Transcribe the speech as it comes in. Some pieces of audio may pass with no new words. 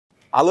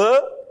Hello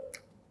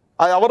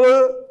ఎవరు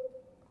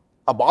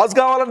ఆ boss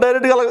కావాలని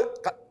డైరెక్ట్గా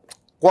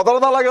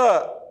కుదరదు అలాగా.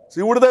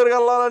 శివుడి దగ్గరికి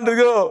వెళ్ళాలంటే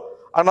ఇదిగో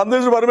ఆ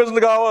నందీశ్వరి పర్మిషన్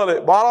కావాలి,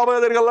 బాలాబాయ్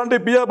దగ్గరికి వెళ్ళాలంటే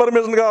పిఆర్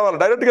పర్మిషన్ కావాలి,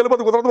 డైరెక్ట్గా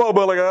వెళ్ళిపోతే కుదరదు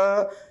బాబు అలాగా.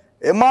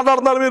 ఏం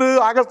మాట్లాడుతున్నారు మీరు?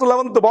 August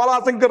 11th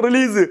బాలాశంకర్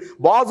release,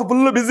 boss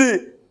full busy,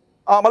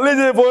 మళ్ళీ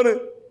చేయ ఫోన్.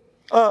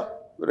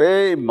 రే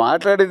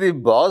మాట్లాడేది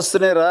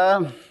బాస్నేరా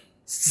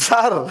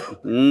సార్.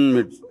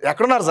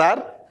 ఎక్కడున్నారు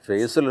సార్?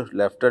 ఫేసులు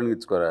left hand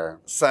ఇచ్చుకోరా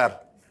sir.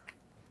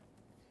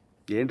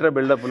 ఏంట్రా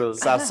బిల్డప్లు?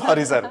 Sir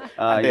sorry sir.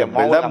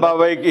 బిల్డప్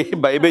బాబాయ్కి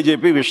బై బై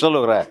చెప్పి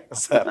విషయంలోకి రా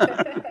సార్.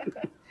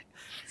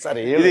 సార్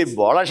ఇది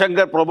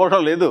బోళాశంకర్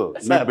ప్రమోషన్ లేదు,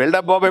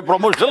 బిల్డప్ బాబాయ్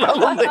ప్రమోషన్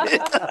ఉంది.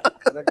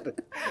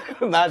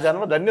 నా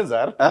జన్మ ధన్యం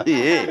సార్.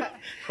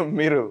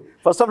 మీరు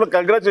first of all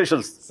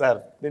congratulations sir.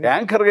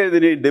 యాంకర్గా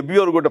ఇది నీ డెబ్యూ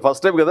అనుకుంటే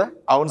ఫస్ట్ టైం కదా?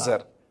 అవును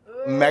sir,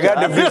 mega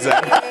debut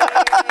sir.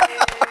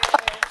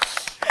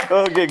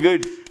 Okay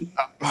good.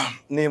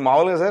 నీ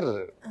మామూలుగా సార్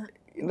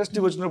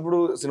ఇండస్ట్రీకి వచ్చినప్పుడు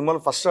సినిమాలు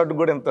ఫస్ట్ షాట్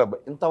కూడా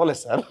ఎంత అవ్వలేదు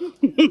సార్.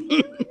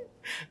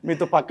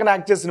 మీతో పక్కన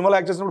యాక్ట్ చేసి సినిమాలో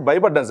యాక్ట్ చేసినప్పుడు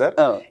భయపడ్డాను సార్.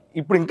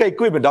 ఇప్పుడు ఇంకా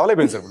ఎక్కువ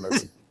డెవలప్ అయింది సార్. నాకు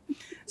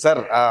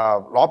సార్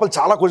లోపల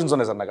చాలా క్వశ్చన్స్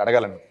ఉన్నాయి సార్ నాకు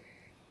అడగాలని.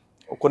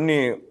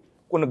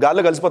 కొన్ని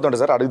గాల్లో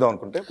కలిసిపోతుంటాయి సార్, అడుగుదాం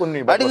అనుకుంటే కొన్ని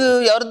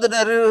ఎవరు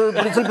తిన్నారు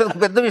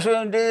పెద్ద విషయం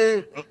ఏంటి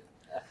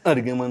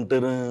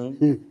అడిగేమంటారా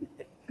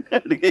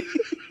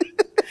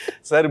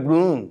సార్?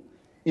 ఇప్పుడు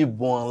ఈ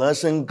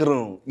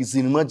బోళాశంకరం ఈ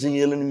సినిమా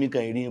చేయాలని మీకు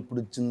ఐడియా ఎప్పుడు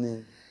వచ్చింది?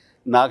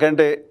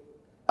 నాకంటే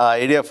ఆ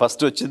ఐడియా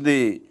ఫస్ట్ వచ్చింది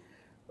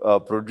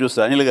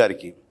ప్రొడ్యూసర్ అనిల్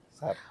గారికి.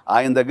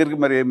 ఆయన దగ్గరికి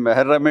మరి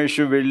మెహర్ రమేష్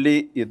వెళ్ళి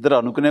ఇద్దరు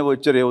అనుకునే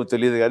వచ్చారు ఏమో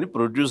తెలియదు, కానీ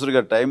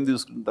ప్రొడ్యూసర్గా టైం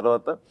తీసుకున్న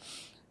తర్వాత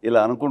ఇలా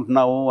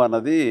అనుకుంటున్నాము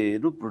అన్నది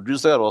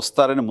ప్రొడ్యూసర్ గారు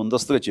వస్తారని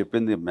ముందస్తుగా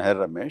చెప్పింది మెహర్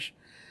రమేష్.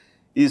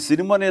 ఈ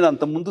సినిమా నేను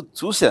అంతకుముందు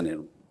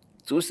చూశాను.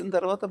 చూసిన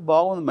తర్వాత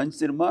బాగుంది, మంచి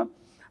సినిమా.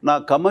 నా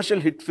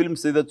కమర్షియల్ హిట్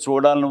ఫిల్మ్స్ ఏదో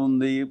చూడాలని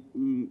ఉంది.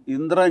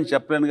 ఇంద్ర అని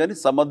చెప్పలేను కానీ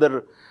సమ్ అదర్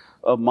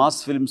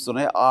మాస్ ఫిల్మ్స్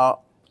ఉన్నాయి,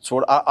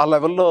 ఆ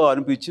లెవెల్లో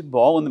అనిపించి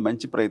బాగుంది,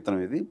 మంచి ప్రయత్నం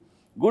ఇది.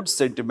 గుడ్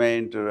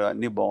సెంటిమెంట్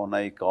అన్నీ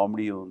బాగున్నాయి,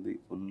 కామెడీ ఉంది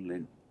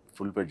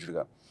ఫుల్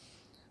ఫ్లెడ్జ్డ్గా.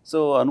 సో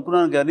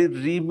అనుకున్నాను, కానీ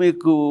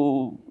రీమేక్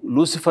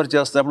లూసిఫర్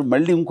చేస్తున్నప్పుడు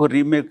మళ్ళీ ఇంకో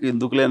రీమేక్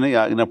ఎందుకులేని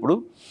ఆగినప్పుడు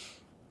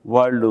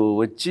వాళ్ళు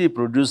వచ్చి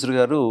ప్రొడ్యూసర్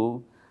గారు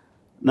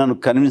నన్ను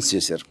కన్విన్స్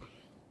చేశారు.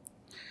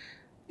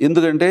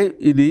 ఎందుకంటే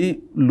ఇది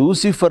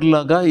లూసిఫర్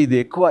లాగా ఇది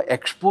ఎక్కువ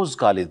ఎక్స్పోజ్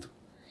కాలేదు,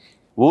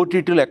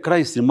 ఓటీటీలో ఎక్కడా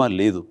ఈ సినిమా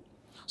లేదు.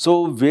 సో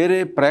వేరే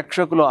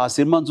ప్రేక్షకులు ఆ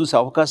సినిమాను చూసే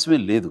అవకాశమే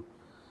లేదు.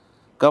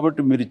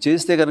 కాబట్టి మీరు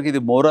చేస్తే కనుక ఇది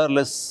more or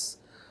less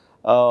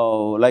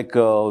like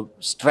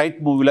straight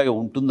మూవీలాగా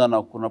ఉంటుందని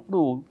అనుకున్నప్పుడు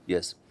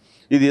ఎస్.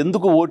 ఇది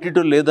ఎందుకు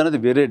ఓటీటీ లేదనేది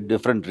వేరే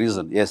డిఫరెంట్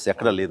రీజన్. ఎస్,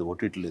 ఎక్కడ లేదు,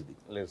 ఓటీటీ లేదు.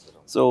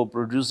 సో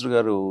ప్రొడ్యూసర్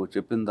గారు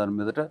చెప్పిన దాని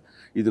మీదట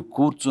ఇది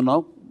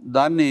కూర్చున్నాం.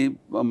 దాన్ని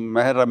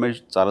మెహర్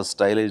రమేష్ చాలా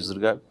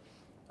స్టైలైజ్డ్గా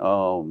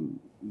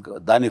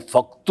దాన్ని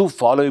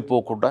ఫాలో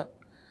అయిపోకుండా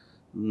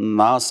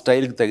నా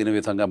స్టైల్కి తగిన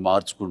విధంగా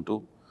మార్చుకుంటూ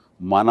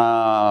మన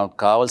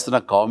కావాల్సిన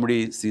కామెడీ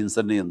సీన్స్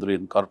అన్ని ఇందులో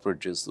ఇన్కార్పొరేట్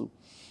చేస్తూ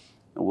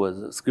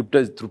స్క్రిప్ట్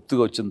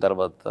తృప్తిగా వచ్చిన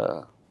తర్వాత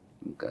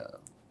ఇంకా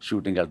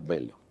షూటింగ్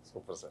బయలు.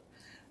 Super sir.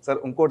 సార్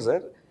ఇంకోటి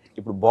సార్,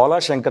 ఇప్పుడు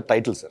బోళాశంకర్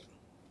టైటిల్ సార్,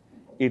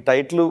 ఈ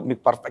టైటిల్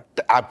మీకు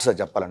పర్ఫెక్ట్ యాప్ట్ సార్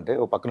చెప్పాలంటే.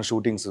 ఒక పక్కన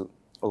షూటింగ్స్,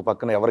 ఒక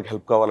పక్కన ఎవరికి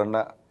హెల్ప్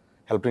కావాలన్నా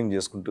హెల్పింగ్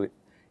చేసుకుంటూ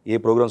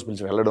ఏ ప్రోగ్రామ్స్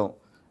పిలిచి వెళ్ళడం,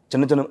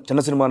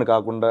 చిన్న సినిమాని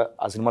కాకుండా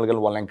ఆ సినిమాలకి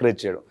వెళ్ళి వాళ్ళని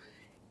ఎంకరేజ్ చేయడం,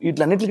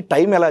 వీటిలన్నింటికి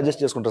టైం ఎలా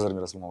అడ్జస్ట్ చేసుకుంటారు సార్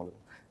మీరు అసలు మామూలుగా?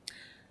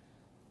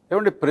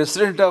 ఏమంటే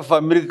ప్రెసిడెంట్ ఆఫ్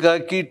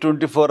అమెరికాకి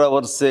 24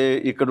 అవర్సే,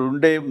 ఇక్కడ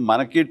ఉండే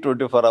మనకి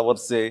 24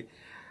 అవర్సే,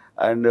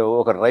 అండ్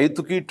ఒక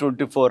రైతుకి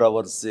 24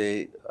 అవర్సే.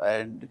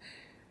 And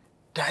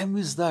time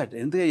is that.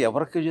 ఎందుకంటే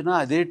ఎవరికైనా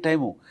అదే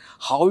time.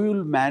 How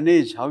you'll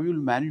manage, how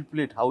you'll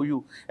manipulate, how you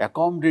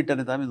accommodate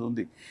అనే దాని మీద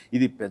ఉంది.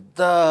 ఇది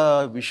పెద్ద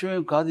విషయం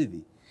ఏం కాదు.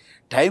 ఇది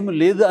టైం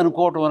లేదు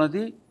అనుకోవటం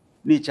అనేది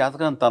నీ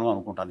చేతకాంతనం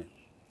అనుకుంటాను.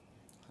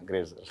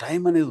 Great sir.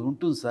 టైం అనేది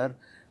ఉంటుంది సార్.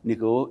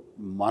 నీకు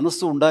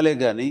మనసు ఉండాలే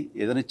కానీ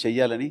ఏదైనా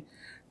చెయ్యాలని,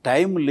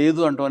 టైం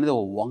లేదు అంటాం అనేది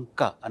ఒక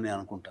వంక అని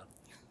అనుకుంటాను.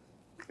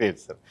 Great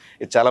sir.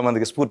 ఇది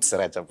చాలామందికి స్ఫూర్తి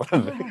సార్ అది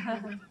చెప్పాలంటే.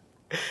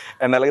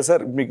 అండ్ అలాగే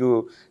సార్ మీకు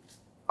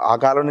ఆ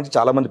కాలం నుంచి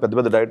చాలామంది పెద్ద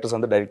పెద్ద డైరెక్టర్స్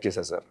అంతా డైరెక్ట్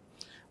చేశారు సార్.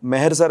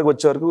 మెహర్ సార్కి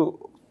వచ్చే వరకు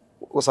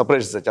ఒక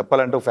సర్ప్రైజ్ సార్.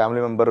 చెప్పాలంటే ఒక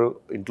ఫ్యామిలీ మెంబరు,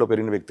 ఇంట్లో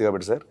పెరిగిన వ్యక్తి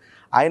కాబట్టి సార్,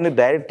 ఆయన్ని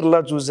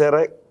డైరెక్టర్లా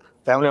చూసారా,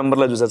 ఫ్యామిలీ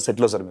మెంబర్లా చూసారు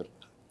సెట్లో సార్ మీరు?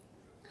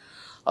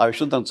 ఆ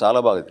విషయం తనకు చాలా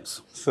బాగా తెలుసు.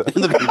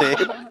 ఎందుకంటే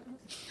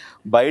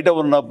బయట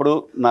ఉన్నప్పుడు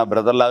నా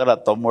బ్రదర్ లాగా, నా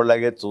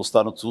తమ్ముళ్ళలాగే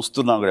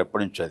చూస్తున్నాను కూడా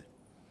ఎప్పటి నుంచి. అది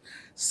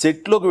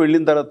సెట్లోకి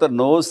వెళ్ళిన తర్వాత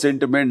no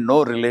sentiment, no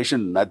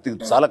relation, nothing.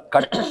 చాలా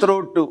కట్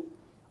త్రోట్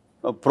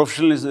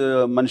ప్రొఫెషనల్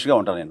మనిషిగా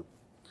ఉంటాను నేను.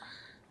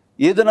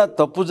 ఏదైనా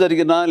తప్పు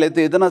జరిగినా,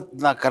 లేకపోతే ఏదైనా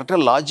నా కరెక్ట్గా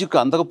లాజిక్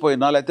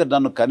అందకపోయినా, లేకపోతే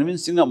నన్ను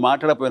కన్విన్సింగ్గా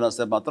మాట్లాడకపోయినా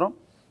సరే మాత్రం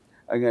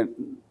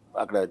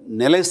అక్కడ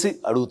నిలేసి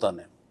అడుగుతాను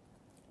నేను.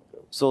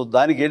 సో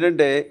దానికి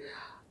ఏంటంటే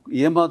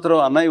ఏమాత్రం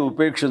అన్నయ్య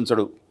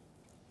ఉపేక్షించడు,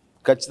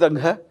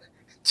 ఖచ్చితంగా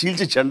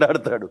చీల్చి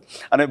చెండాడతాడు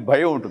అనే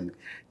భయం ఉంటుంది.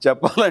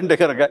 చెప్పాలంటే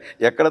కనుక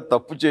ఎక్కడ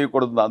తప్పు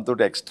చేయకూడదు, దాంతో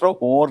ఎక్స్ట్రా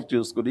హోంవర్క్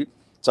చేసుకుని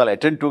చాలా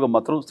అటెంటివ్గా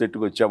మాత్రం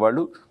సెట్కి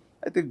వచ్చేవాళ్ళు.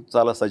 అయితే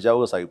చాలా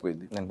సజావుగా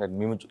సాగిపోయింది.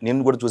 నేను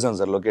కూడా చూసాను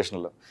సార్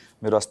లొకేషన్లో,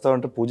 మీరు వస్తూ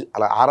ఉంటే పూజ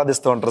అలా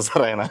ఆరాధిస్తూ ఉంటారు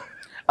సార్ ఆయన.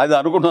 అది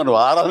అనుకున్నాను,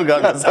 ఆరాధన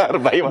కాదు సార్,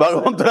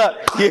 భగవంతుడా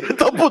ఏ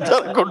తప్పు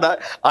జరగకుండా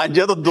ఆయన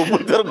చేత దుమ్ము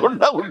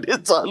తిరగకుండా ఉంటే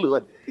చాలు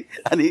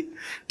అని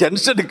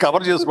టెన్షన్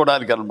కవర్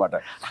చేసుకోవడానికి అనమాట.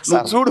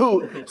 నువ్వు చూడు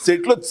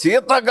సెట్లో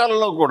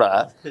శీతాకాలంలో కూడా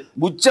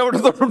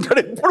ముచ్చెమటతో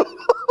ఉంటాడు ఎప్పుడు,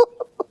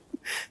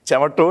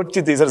 చెమటోడ్చి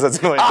తీసారు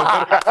సచిన్.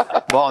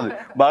 బాగుంది,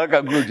 బాగా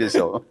కంక్లూడ్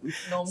చేసావు.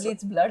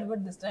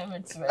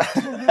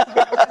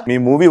 మీ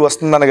మూవీ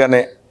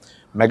వస్తుందనగానే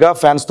మెగా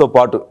ఫ్యాన్స్తో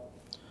పాటు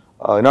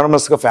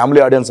ఎనానమస్గా ఫ్యామిలీ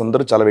ఆడియన్స్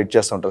అందరూ చాలా వెయిట్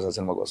చేస్తూ ఉంటారు సార్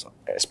సినిమా కోసం.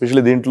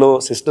 ఎస్పెషల్లీ దీంట్లో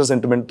సిస్టర్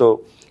సెంటిమెంట్తో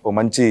ఒక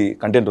మంచి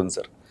కంటెంట్ ఉంది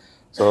సార్.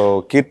 సో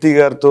కీర్తి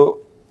గారితో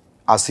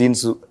ఆ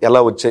సీన్స్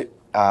ఎలా వచ్చాయి,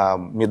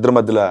 మీ ఇద్దరి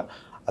మధ్యలో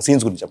ఆ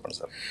సీన్స్ గురించి చెప్పండి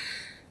సార్.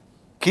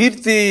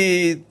 కీర్తి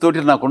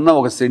తోటి నాకున్న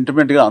ఒక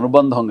సెంటిమెంట్గా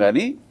అనుబంధం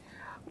కానీ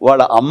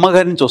వాళ్ళ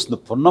అమ్మగారి నుంచి వస్తుంది.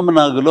 పున్నమ్మ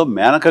నాగులో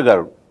మేనక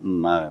గారు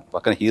నా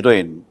పక్కన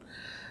హీరోయిన్,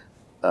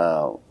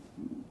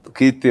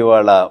 కీర్తి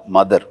వాళ్ళ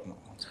మదర్.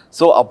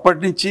 సో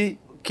అప్పటి నుంచి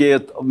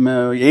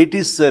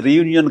 80s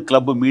రీయూనియన్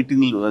క్లబ్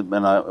మీటింగ్లు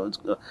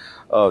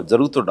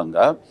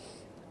జరుగుతుండగా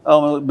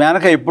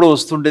మేనక ఎప్పుడు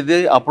వస్తుండేది,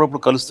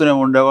 అప్పుడప్పుడు కలుస్తూనే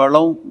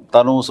ఉండేవాళ్ళం.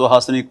 తను,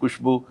 సుహాసిని,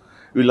 ఖుష్బు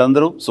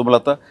వీళ్ళందరూ,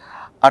 సుమలత.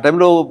 ఆ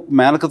టైంలో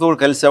మేనకతో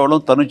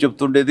కలిసేవాళ్ళం. తను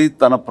చెప్తుండేది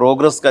తన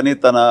ప్రోగ్రెస్ కానీ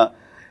తన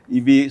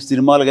ఇవి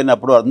సినిమాలు కానీ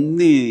అప్పుడు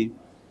అన్నీ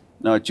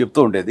చెప్తూ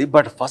ఉండేది.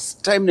 బట్ ఫస్ట్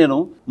టైం నేను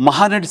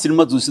మహానటి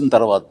సినిమా చూసిన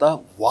తర్వాత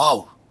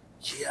వావ్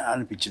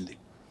అనిపించింది.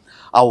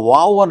 ఆ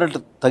వావ్ అన్నట్టు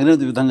తగిన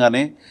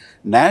విధంగానే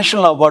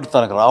నేషనల్ అవార్డు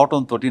తనకు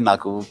రావడంతో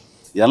నాకు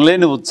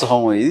ఎనలేని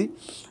ఉత్సాహం ఇది.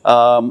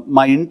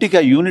 మా ఇంటికి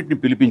ఆ యూనిట్ని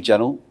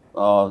పిలిపించాను.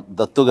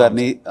 దత్తు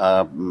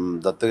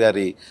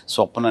గారి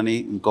స్వప్నని,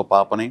 ఇంకో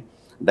పాపని,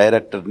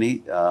 డైరెక్టర్ని,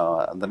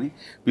 అందరినీ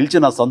పిలిచి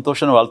నా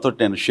సంతోషాన్ని వాళ్ళతో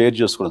నేను షేర్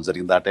చేసుకోవడం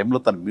జరిగింది. ఆ టైంలో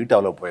తను మీట్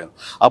అవ్వలేకపోయాను.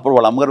 అప్పుడు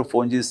వాళ్ళ అమ్మగారికి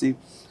ఫోన్ చేసి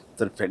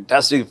తను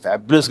ఫెంటాస్టిక్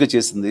ఫ్యాబ్యులస్గా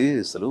చేసింది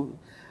అసలు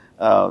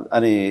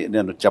అని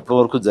నేను చెప్పడం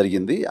వరకు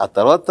జరిగింది. ఆ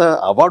తర్వాత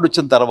అవార్డు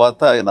వచ్చిన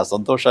తర్వాత నా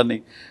సంతోషాన్ని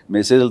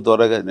మెసేజ్ల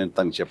ద్వారా నేను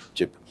తనకు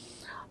చెప్పి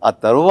ఆ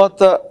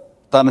తర్వాత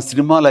తన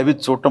సినిమాలు అవి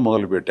చూడటం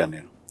మొదలుపెట్టాను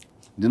నేను.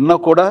 నిన్న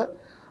కూడా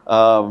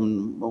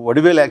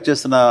వడివేలు యాక్ట్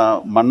చేసిన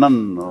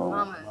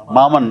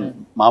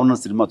మామన్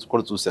సినిమా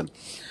కూడా చూశాను.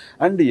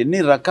 అండ్ ఎన్ని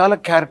రకాల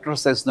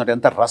క్యారెక్టర్స్ వేస్తున్నాడు,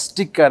 ఎంత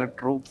రస్టిక్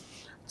క్యారెక్టరు,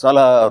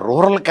 చాలా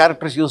రూరల్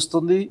క్యారెక్టర్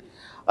చేస్తుంది,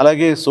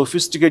 అలాగే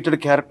సోఫిస్టికేటెడ్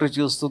క్యారెక్టర్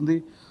చేస్తుంది.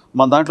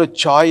 మన దాంట్లో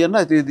చాయ్ అన్న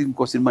అయితే ఇది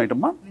ఇంకో సినిమా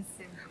ఐటమ్మా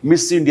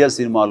మిస్ ఇండియా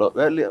సినిమాలో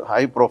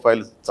హై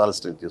ప్రొఫైల్ చాలా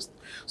స్ట్రెయిన్ చేస్తుంది.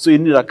 సో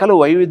ఇన్ని రకాల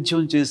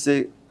వైవిధ్యం చేసే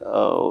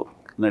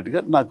నటిగా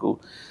నాకు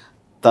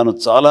తను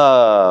చాలా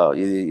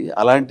ఇది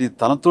అలాంటి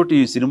తనతోటి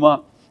ఈ సినిమా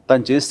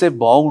తను చేస్తే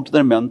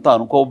బాగుంటుందని మేమంతా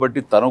అనుకోబట్టి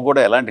తను కూడా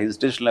ఎలాంటి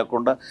హెసిటేషన్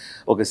లేకుండా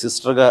ఒక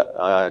సిస్టర్గా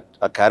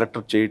ఆ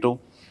క్యారెక్టర్ చేయటం,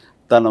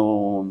 తను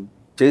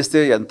చేస్తే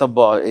ఎంత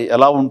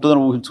ఎలా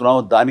ఉంటుందని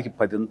ఊహించుకున్నామో దానికి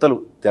 10 అంతలు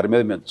తెర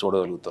మీద మేము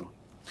చూడగలుగుతున్నాం.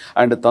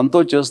 అండ్ తనతో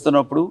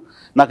చేస్తున్నప్పుడు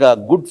నాకు ఆ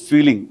గుడ్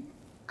ఫీలింగ్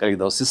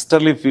కలిగింది,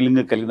 సిస్టర్లీ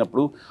ఫీలింగ్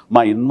కలిగినప్పుడు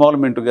మా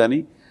ఇన్వాల్వ్మెంట్ కానీ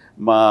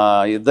మా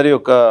ఇద్దరి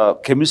యొక్క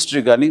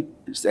కెమిస్ట్రీ కానీ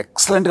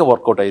ఎక్సలెంట్గా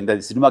వర్కౌట్ అయింది.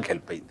 అది సినిమాకి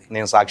హెల్ప్ అయింది.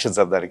 నేను సాక్ష్యం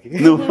సార్ దానికి.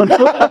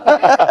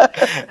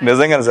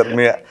 నిజంగానే సార్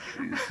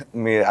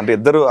మీ అంటే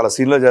ఇద్దరు అలా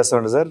సీన్లో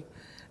చేస్తామంటే సార్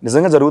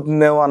నిజంగా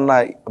జరుగుతుందేమో అన్న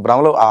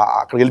భ్రమలో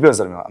అక్కడికి వెళ్ళిపోయాను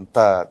సార్. మేము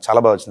అంతా చాలా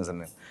బాగా వచ్చింది సార్.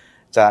 నేను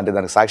అంటే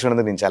దానికి సాక్షి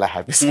అనేది నేను చాలా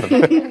హ్యాపీ సార్.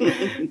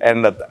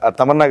 అండ్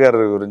తమన్నా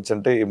గారి గురించి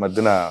అంటే ఈ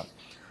మధ్యన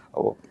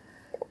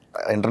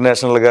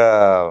ఇంటర్నేషనల్గా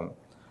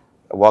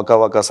వాకా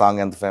వాకా సాంగ్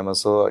ఎంత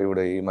ఫేమస్, ఇవిడ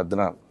ఈ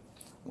మధ్యన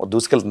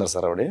దూసుకెళ్తున్నారు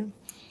సార్ ఆవిడ.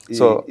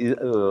 సో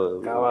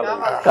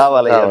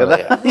కావాలి కదా,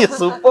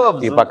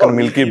 ఈ పక్కన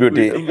మిల్కీ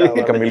బ్యూటీ,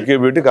 ఇక మిల్కీ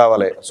బ్యూటీ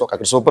కావాలి. సో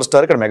అక్కడ సూపర్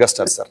స్టార్, ఇక్కడ మెగా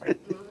స్టార్ సార్.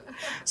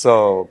 సో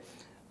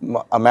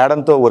ఆ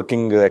మేడంతో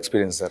వర్కింగ్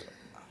ఎక్స్పీరియన్స్ సార్.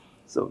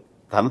 సో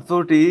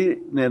తనతోటి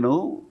నేను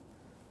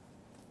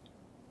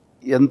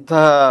ఎంత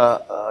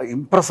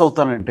ఇంప్రెస్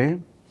అవుతానంటే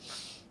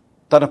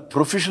తన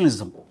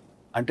ప్రొఫెషనలిజం.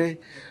 అంటే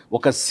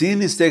ఒక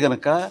సీన్ ఇస్తే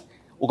కనుక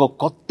ఒక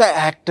కొత్త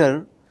యాక్టర్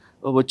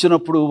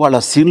వచ్చినప్పుడు వాళ్ళ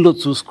సీన్లో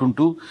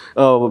చూసుకుంటూ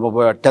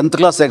 10th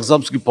క్లాస్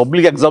ఎగ్జామ్స్కి,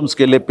 పబ్లిక్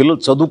ఎగ్జామ్స్కి వెళ్ళే పిల్లలు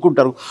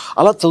చదువుకుంటారు.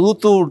 అలా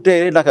చదువుతూ ఉంటే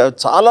నాకు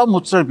చాలా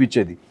ముచ్చట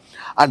అనిపించేది.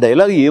 ఆ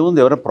డైలాగ్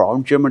ఏముంది, ఎవరైనా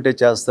ప్రాంప్ట్ చేయమంటే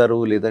చేస్తారు,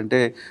 లేదంటే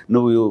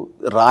నువ్వు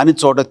రాని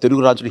చోట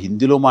తెలుగు రాజుడు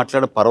హిందీలో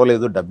మాట్లాడ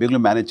పర్వాలేదు,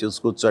 డబ్బింగ్లో మేనేజ్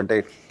చేసుకోవచ్చు అంటే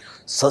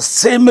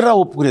ససేమిరా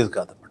ఒప్పుకునేది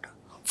కాదనమాట.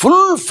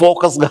 ఫుల్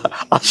ఫోకస్గా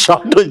ఆ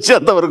షాట్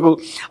వచ్చేంతవరకు,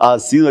 ఆ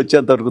సీన్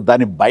వచ్చేంతవరకు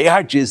దాన్ని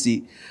బైహార్ట్ చేసి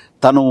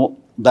తను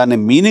దాని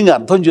మీనింగ్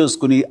అర్థం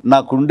చేసుకుని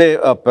నాకుండే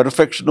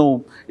పెర్ఫెక్షను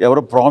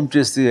ఎవరో ప్రాంప్ట్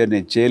చేసి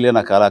నేను చేయలే,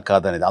 నాకు అలా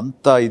కాదనేది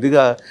అంత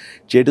ఇదిగా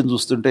చేయడం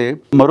చూస్తుంటే.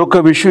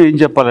 మరొక విషయం ఏం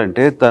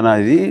చెప్పాలంటే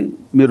ఇది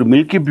మీరు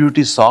మిల్కీ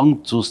బ్యూటీ సాంగ్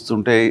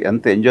చూస్తుంటే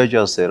ఎంత ఎంజాయ్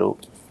చేస్తారు.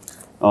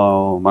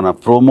 మన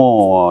ప్రోమో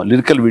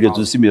లిరికల్ వీడియో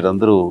చూసి మీరు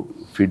అందరూ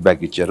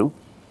ఫీడ్బ్యాక్ ఇచ్చారు.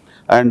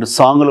 అండ్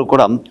సాంగ్లో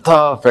కూడా అంతా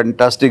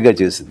ఫెంటాస్టిక్గా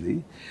చేసింది.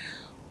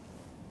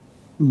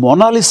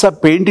 మొనాలిసా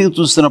పెయింటింగ్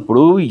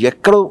చూసినప్పుడు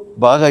ఎక్కడో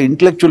బాగా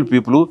ఇంటలెక్చువల్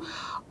పీపుల్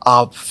ఆ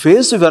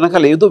ఫేస్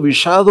వెనకాల ఏదో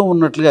విషాదం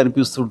ఉన్నట్లుగా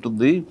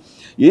అనిపిస్తుంటుంది,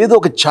 ఏదో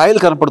ఒక ఛాయలు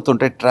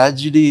కనపడుతుంటాయి,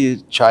 ట్రాజిడీ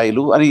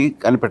ఛాయలు అని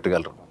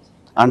కనిపెట్టగలరు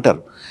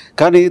అంటారు.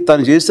 కానీ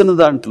తను చేసిన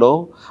దాంట్లో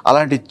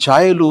అలాంటి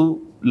ఛాయలు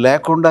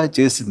లేకుండా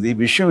చేసింది.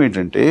 విషయం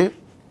ఏంటంటే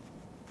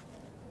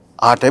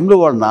ఆ టైంలో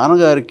వాళ్ళ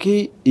నాన్నగారికి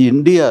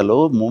ఇండియాలో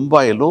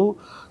ముంబైలో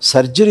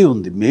సర్జరీ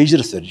ఉంది,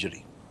 మేజర్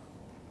సర్జరీ.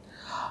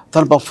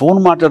 తను ఫోన్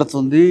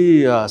మాట్లాడుతుంది,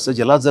 అసలు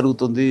ఎలా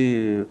జరుగుతుంది,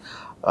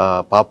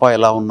 పాప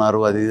ఎలా ఉన్నారు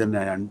అది ఇది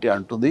అని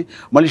అంటుంది.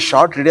 మళ్ళీ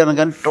షార్ట్ రెడీ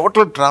అనగానే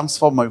టోటల్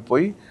ట్రాన్స్ఫార్మ్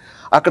అయిపోయి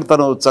అక్కడ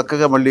తను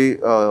చక్కగా మళ్ళీ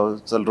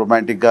చాలా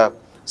రొమాంటిక్గా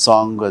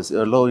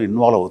సాంగ్లో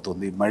ఇన్వాల్వ్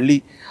అవుతుంది. మళ్ళీ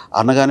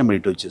అనగానే మళ్ళీ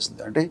ఇటు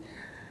వచ్చేసింది. అంటే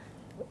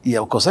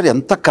ఒక్కోసారి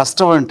ఎంత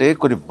కష్టం అంటే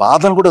కొన్ని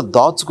బాధలు కూడా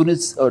దాచుకుని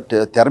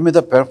తెర మీద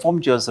పెర్ఫామ్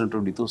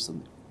చేయాల్సినటువంటి ఇది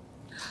వస్తుంది.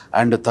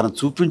 అండ్ తను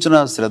చూపించిన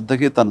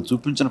శ్రద్ధకి, తను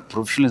చూపించిన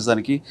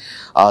ప్రొఫెషనలిజానికి,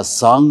 ఆ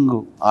సాంగ్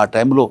ఆ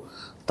టైంలో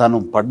తను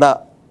పడ్డ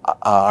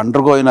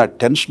అండర్గో అయిన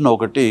టెన్షన్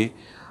ఒకటి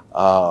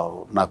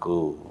నాకు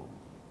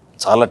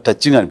చాలా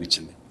టచింగ్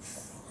అనిపించింది.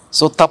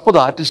 సో తప్పదు,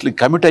 ఆర్టిస్టులు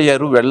కమిట్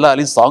అయ్యారు,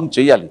 వెళ్ళాలి, సాంగ్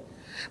చేయాలి.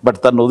 బట్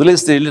తను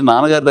వదిలేస్తే వెళ్ళి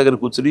నాన్నగారి దగ్గర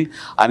కూర్చుని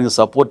ఆయనకు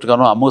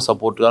సపోర్ట్గానో అమ్మకు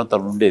సపోర్ట్గానో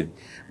తను ఉండేది.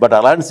 బట్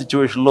అలాంటి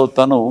సిచ్యువేషన్లో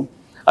తను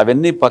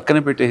అవన్నీ పక్కన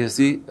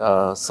పెట్టేసి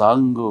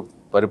సాంగ్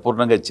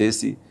పరిపూర్ణంగా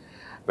చేసి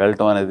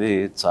వెళ్ళటం అనేది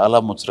చాలా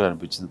ముచ్చటగా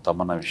అనిపించింది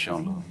తమన్నా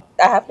విషయంలో.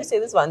 I have to say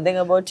this one thing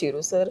about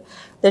Chiru sir,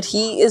 that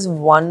he is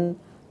one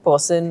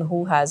person who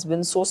has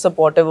been so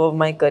supportive of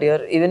my career,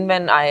 even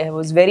when I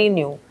was very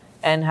new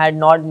and had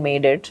not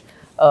made it,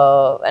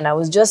 and I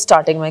was just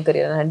starting my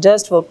career and had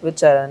just worked with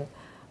Charan.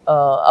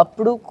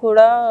 అప్పుడు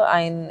కూడా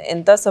ఆయన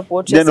ఎంత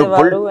support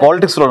చేసేవారు. నేను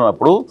పాలిటిక్స్లో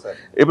ఉన్నప్పుడు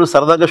ఇప్పుడు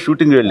సరదాగా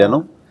షూటింగ్ వెళ్ళాను.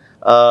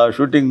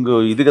 షూటింగ్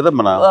ఇది కదా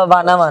మన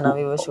వాన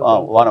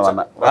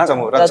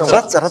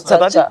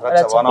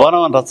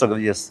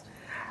ఎస్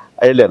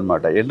వెళ్ళా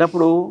అనమాట.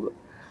 వెళ్ళినప్పుడు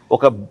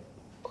ఒక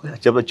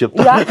చెప్పండి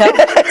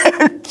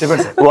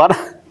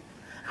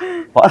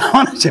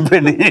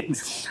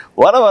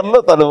వనవన్లో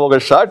తను ఒక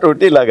షాట్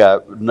ఒకటి ఇలాగా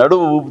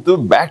నడుము ఊపుతూ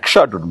బ్యాక్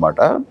షాట్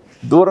అనమాట.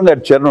 దూరంగా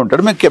చరణ్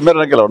ఉంటాడు, మేము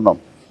కెమెరాకి ఇలా ఉన్నాం.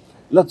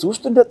 ఇలా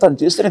చూస్తుంటే తను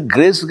చేసిన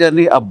గ్రేస్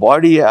కానీ, ఆ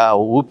బాడీ, ఆ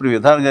ఊపిరి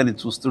విధానం కానీ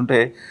చూస్తుంటే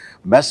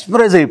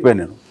మెస్మరైజ్ అయిపోయాను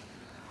నేను.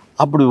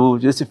 అప్పుడు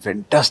చేసి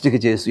ఫెంటాస్టిక్గా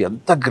చేసి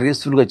ఎంత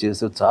గ్రేస్ఫుల్గా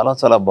చేసావు, చాలా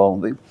చాలా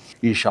బాగుంది.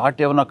 ఈ షార్ట్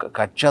ఏమైనా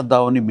కట్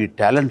చేద్దామని మీ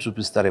టాలెంట్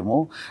చూపిస్తారేమో,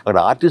 అక్కడ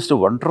ఆర్టిస్ట్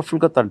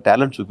వండర్ఫుల్గా తన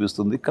టాలెంట్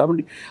చూపిస్తుంది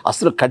కాబట్టి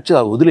అసలు కట్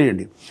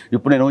వదిలేయండి.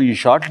 ఇప్పుడు నేను ఈ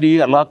షార్ట్ని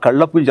అలా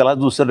కళ్ళపు నుంచి ఎలా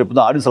చూస్తాను, రేపు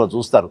ఆడియన్స్ అలా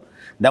చూస్తారు,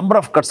 నెంబర్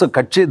ఆఫ్ కట్స్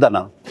కట్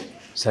చేద్దాను.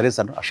 సరే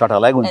సార్, ఆ షార్ట్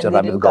అలాగే ఉంచారు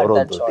నా మీద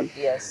గౌరవంతో.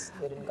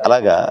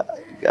 అలాగా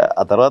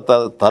ఆ తర్వాత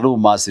తను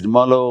మా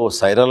సినిమాలో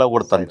సైరాలో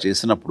కూడా తను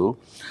చేసినప్పుడు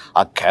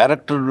ఆ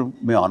క్యారెక్టర్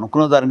మేము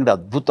అనుకున్న దానికంటే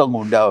అద్భుతంగా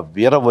ఉండే ఆ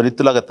వీర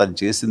వనితులాగా తను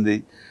చేసింది,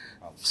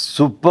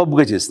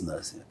 సూపర్బ్గా చేసింది ఆ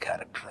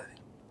క్యారెక్టర్. అది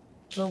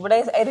No, but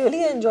I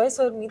really enjoy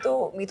sir.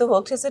 మీతో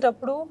వర్క్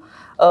చేసేటప్పుడు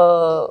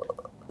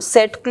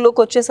సెట్ లోకి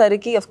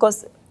వచ్చేసరికి of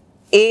course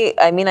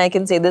I mean I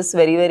can say this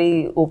very very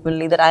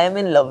openly that I am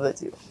in love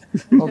with you.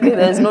 Okay,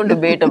 there is no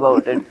debate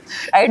about it.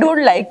 I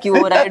don't like you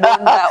or I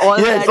don't all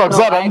that.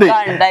 No,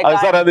 I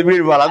can't. అది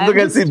మీరు వాళ్ళందరూ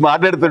కలిసి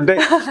మాట్లాడుతుంటే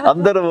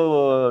అందరూ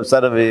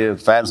sir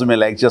fans మేము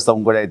like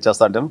చేస్తాం కూడా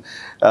ఇచ్చేస్తా అంటాం.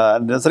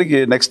 సరికి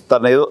నెక్స్ట్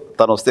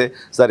తను వస్తే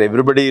sir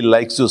everybody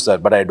likes you sir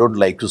but I don't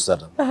like you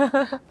sir.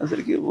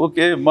 సరికి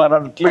ఓకే మా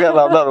అట్లుగా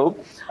అన్నారు,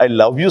 ఐ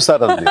లవ్ యూ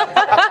సార్ అంది.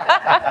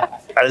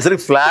 అసలు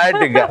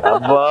ఫ్లాట్ ఇంకా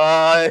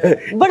అబ్బాయ్.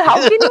 But how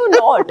can you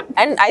not?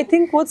 And I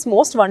think what's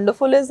most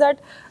wonderful is that,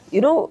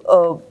 you know,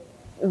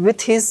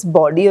 with his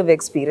body of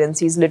experience,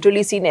 he's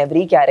literally seen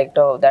every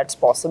character that's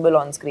possible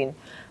on screen.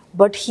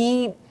 But he,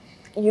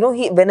 you know,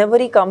 whenever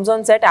he comes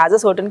on set as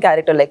a certain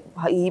character, like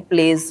he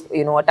plays,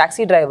 you know, a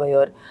taxi driver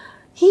here,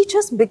 he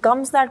just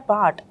becomes that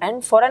part. And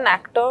for an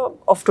actor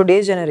of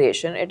today's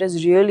generation, it is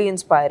really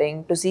inspiring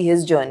to see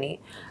his journey.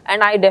 And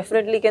I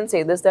definitely can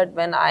say this, that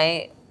when I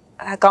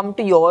come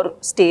to your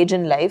stage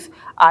in life,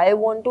 I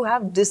want to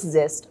have this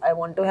zest, I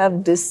want to have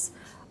this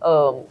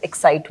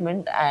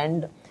excitement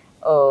and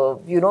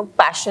you know,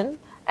 passion,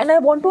 and I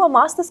want to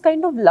amass this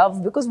kind of love,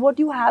 because what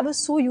you have is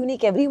so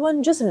unique. Everyone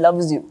just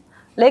loves you,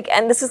 like,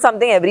 and this is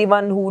something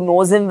everyone who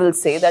knows him will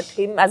say, that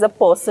him as a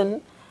person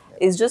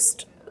is just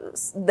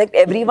like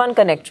everyone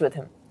connects with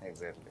him.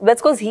 Exactly.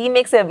 That's because he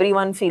makes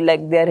everyone feel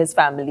like they are his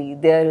family,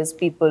 they are his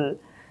people.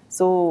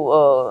 So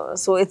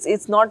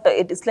it's not,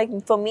 it's like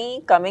for me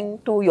coming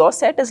to your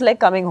set is like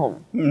coming home.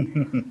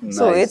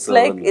 So nice. It's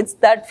like it's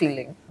that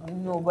feeling.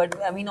 No, but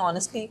I mean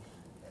honestly,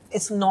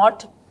 it's not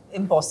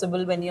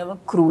impossible when you have a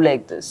crew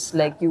like this.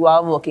 Like you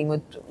are working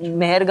with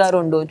Meher garu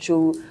undochu,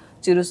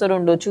 Chiru sir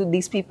undochu.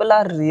 These people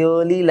are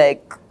really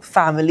like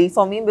family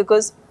for me,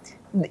 because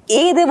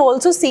they've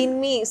also seen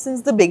me since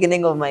the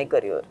beginning of my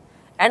career.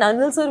 And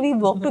Anil sir, we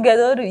worked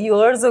together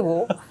years ago,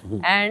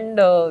 and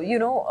you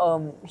know,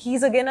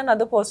 he's again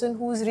another person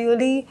who's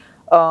really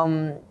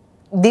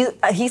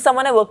he's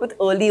someone I worked with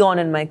early on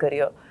in my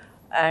career,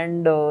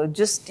 and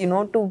just, you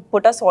know, to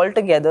put us all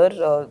together,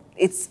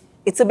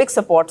 it's a big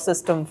support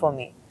system for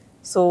me.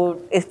 So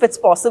if it's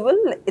possible,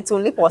 it's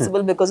only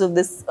possible because of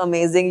this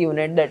amazing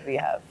unit that we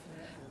have.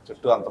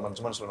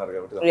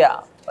 Yeah,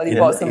 అది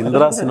possible.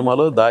 Indra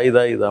సినిమాలో దాయి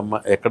దాయి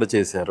దమ్మ ఎక్కడ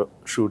చేశారు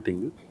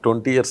shooting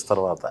 20 years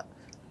తర్వాత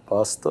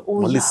బాస్తో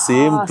మళ్ళీ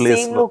same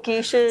place same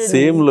location.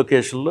 Same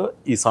location లో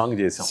ఈ సాంగ్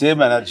చేసాం. సేమ్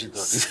ఎనర్జీ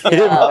తోటి.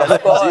 Of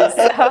course.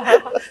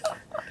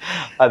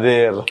 అదే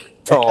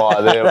రక్తం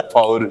అదే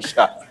పౌరుష.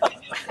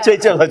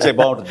 చేయి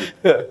బాగుంటుంది.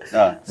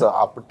 సో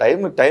అప్పుడు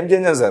టైం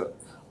చేంజ్ అయింది సార్.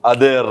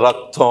 అదే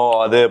రక్తం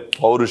అదే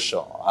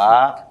పౌరుషం.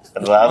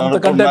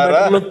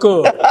 రాననుకున్నారా?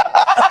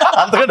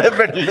 అంతకంటే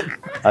పెట్టలేదు.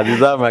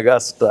 అదిదా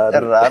మెగాస్టార్.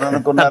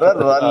 రాననుకున్నారా?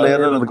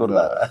 రాలేరు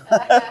అనుకున్నారా?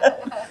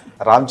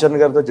 రామ్ చరణ్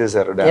గారితో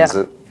చేశారు డ్యాన్స్,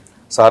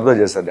 సార్తో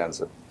చేశారు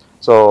డ్యాన్స్.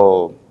 సో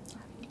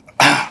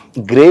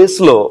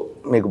గ్రేస్లో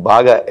మీకు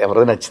బాగా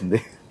ఎవరిది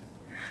నచ్చింది?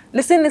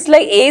 Listen, it's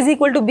like A is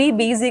equal to B,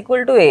 B is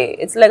equal to A.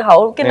 It's like how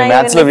can I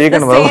Maths lo weak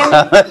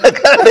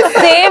the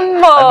same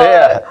అంటే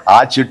ఆ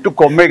చెట్టు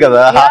కొమ్మే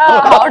కదా.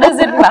 yeah,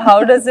 how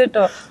does it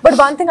but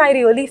one thing I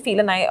really feel,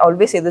 and I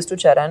always say this to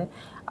Charan,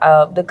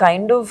 the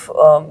kind of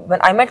when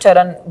I met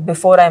Charan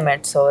before I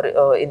met Sir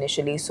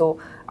initially, so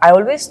I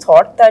always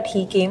thought that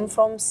he came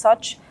from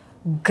such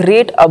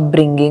great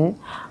upbringing,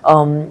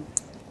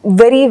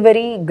 very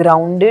very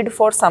grounded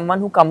for someone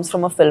who comes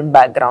from a film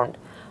background.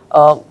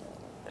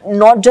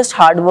 Not just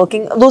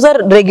hardworking, those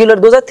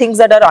are things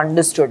that are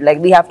understood, like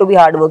we have to be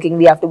hardworking,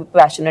 we have to be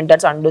passionate,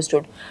 that's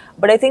understood.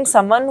 But I think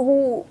someone who,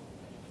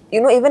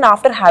 you know, even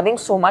after having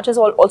so much has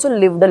also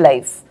lived a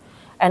life,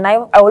 and I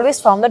always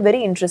found that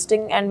very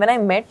interesting. And when I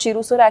met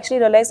Chiru sir, I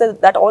actually realized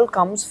that all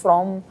comes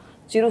from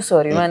Chiru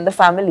sir, you know, and the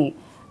family,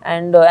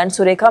 and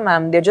Surekha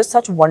ma'am, they're just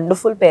such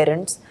wonderful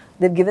parents.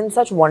 They've given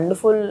such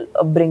wonderful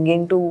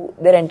upbringing to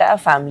their entire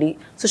family.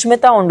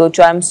 Sushmita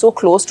Ondochu, I'm so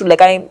close to,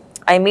 like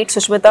I meet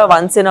Sushmita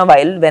once in a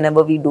while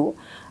whenever we do.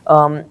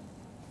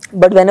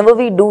 But whenever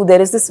we do,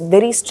 there is this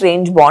very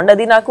strange bond.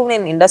 Adi naku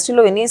nen industry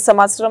lo any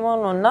samastramo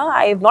unna,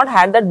 I have not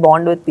had that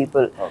bond with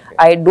people. Okay.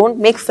 I don't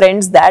make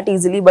friends that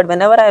easily, but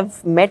whenever I've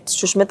met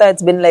Sushmita,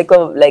 it's been like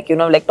you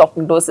know, like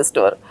talking to a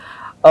sister.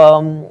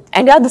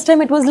 And yeah, this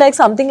time it was like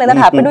something like that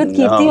happened with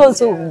Kirti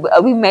also.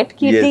 We met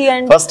Kirti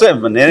and first time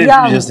నేను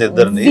interview చేస్తే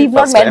ఇద్దరిని. we've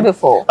not met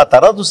before. ఆ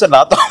తర్వాత చూస్తే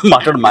నాతో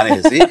మాట్లాడు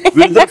మానేసి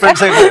వీళ్ళిద్దరు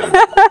ఫ్రెండ్స్ అయిపోయారు.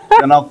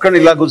 నేను ఒక్కడిని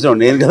ఇలా కూర్చున్నాను,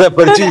 నేను కదా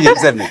పరిచయం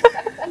చేశాను.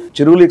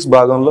 చిరు లీక్స్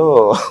భాగంలో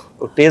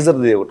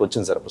టేజర్ది ఒకటి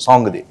వచ్చింది సార్,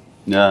 సాంగ్ది.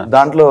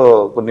 దాంట్లో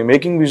కొన్ని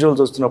మేకింగ్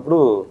విజువల్స్ వస్తున్నప్పుడు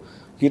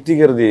కీర్తి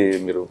గారిది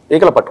మీరు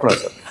ఏకలా పట్టుకున్నారు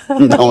sir.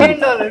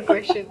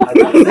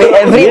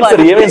 Everyone,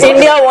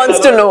 India wants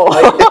to know.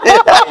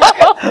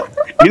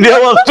 India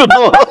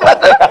వస్తున్నావు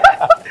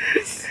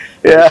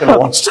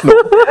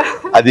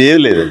అదేం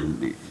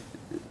లేదండి.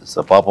 సో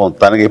పాపం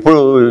తనకి ఎప్పుడు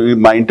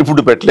మా ఇంటి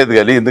ఫుడ్ పెట్టలేదు,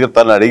 కానీ ఎందుకంటే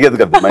తను అడిగేది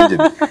కదా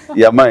మంచిది,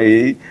 ఈ అమ్మాయి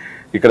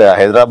ఇక్కడ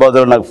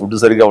హైదరాబాద్లో నాకు ఫుడ్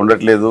సరిగ్గా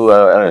ఉండట్లేదు,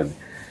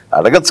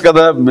 అడగచ్చు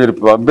కదా మీరు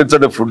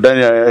పంపించండి ఫుడ్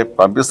అని,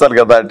 పంపిస్తారు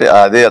కదా అంటే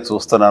అదే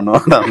చూస్తున్నాను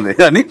అని.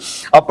 కానీ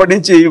అప్పటి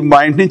నుంచి మా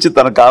ఇంటి నుంచి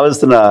తనకు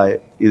కావాల్సిన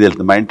ఇది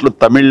వెళ్తుంది. మా ఇంట్లో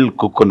తమిళ్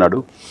కుక్ ఉన్నాడు,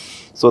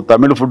 సో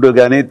తమిళ ఫుడ్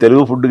కానీ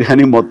తెలుగు ఫుడ్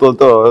కానీ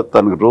మొత్తంతో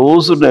తనకు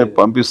రోజు నేను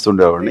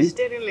పంపిస్తుండేవాడిని.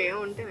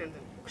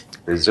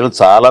 వెజిటేరియన్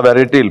చాలా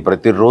వెరైటీలు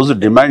ప్రతిరోజు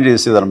డిమాండ్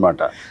చేసేది అనమాట.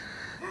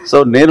 సో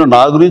నేను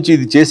నా గురించి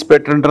ఇది చేసి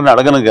పెట్టండి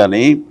అడగను,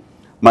 కానీ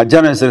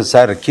మధ్యాహ్నం సరే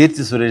సార్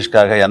కీర్తి సురేష్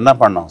కాగా ఎన్న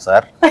పడినాం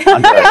సార్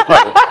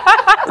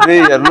అంటే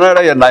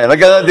ఎన్నాడా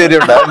ఎనకదా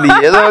తెలియడా నీ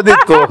ఏదో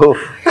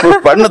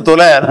పండు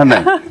తొలయానన్నా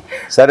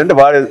సరే అంటే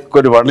వాడు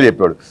కొన్ని వంటలు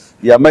చెప్పాడు.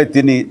 ఈ అమ్మాయి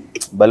తిని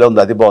భలే ఉంది,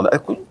 అది బాగుంది,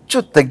 అది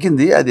కొంచెం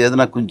తగ్గింది, అది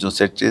ఏదైనా కొంచెం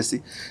సెట్ చేసి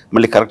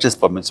మళ్ళీ కరెక్ట్ చేసి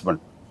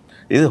పంపించమండి.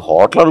 ఇది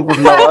హోటల్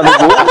అనుకుంటున్నావా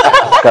నువ్వు,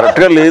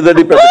 కరెక్ట్గా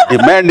లేదని పెద్ద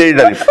డిమాండ్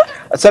వేయడని.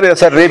 సరే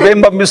సార్ రేపేం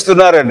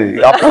పంపిస్తున్నారని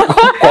అప్పుడు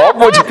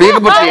కోపం వచ్చి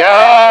పీకపోతే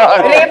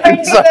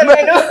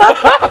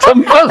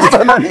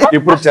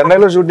ఇప్పుడు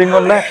చెన్నైలో షూటింగ్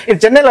ఉన్నా,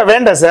 చెన్నైలో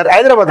వేండా సార్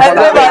హైదరాబాద్.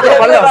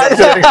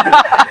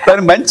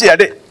 తను మంచి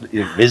అంటే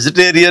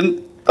వెజిటేరియన్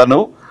తను,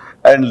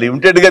 అండ్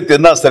లిమిటెడ్గా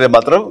తిన్నా సరే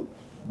మాత్రం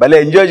భలే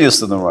ఎంజాయ్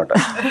చేస్తుంది అనమాట.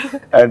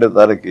 అండ్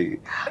తనకి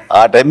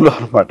ఆ టైంలో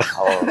అనమాట.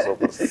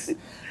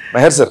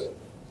 మెహర్ సార్,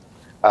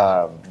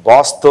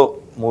 బాస్తో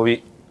మూవీ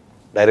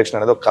డైరెక్షన్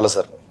అనేది ఒక కళ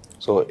సార్.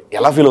 సో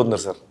ఎలా ఫీల్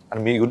అవుతున్నారు సార్?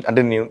 అని మీ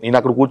అంటే నేను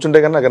అక్కడ కూర్చుంటే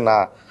కన్నా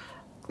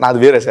నాది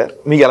వేరే సార్,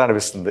 మీకు ఎలా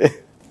అనిపిస్తుంది?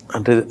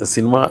 అంటే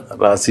సినిమా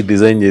రాసి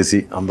డిజైన్ చేసి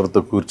అందరితో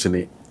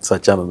కూర్చుని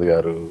సత్యానంద్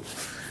గారు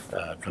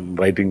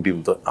రైటింగ్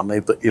టీంతో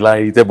అన్నయ్యతో ఇలా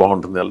అయితే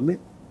బాగుంటుంది అని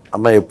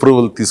అన్నయ్య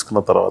అప్రూవల్ తీసుకున్న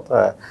తర్వాత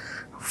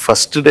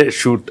ఫస్ట్ డే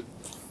షూట్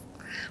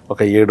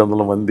ఒక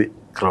 700 మంది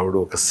క్రౌడ్,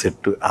 ఒక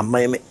సెట్,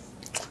 అన్నయ్యని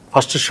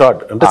ఫస్ట్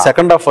షాట్ అంటే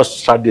సెకండ్ హాఫ్ ఫస్ట్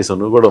స్టార్ట్ చేసావు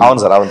నువ్వు కూడా.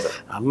 అవును సార్, అవును సార్.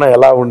 అన్న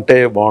ఎలా ఉంటే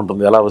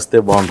బాగుంటుంది, ఎలా వస్తే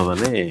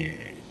బాగుంటుందని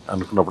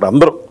అనుకున్నప్పుడు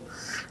అందరూ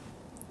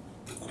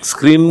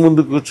స్క్రీన్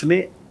ముందు కూర్చుని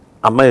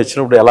అన్నయ్య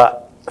వచ్చినప్పుడు ఎలా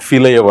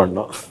ఫీల్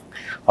అయ్యేవాడినో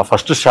ఆ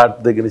ఫస్ట్ షాట్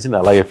దగ్గర నుంచి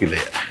నేను అలాగే ఫీల్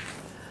అయ్యా.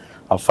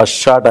 ఆ ఫస్ట్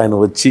షాట్ ఆయన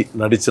వచ్చి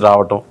నడిచి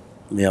రావటం,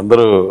 మీ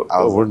అందరూ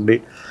ఉండి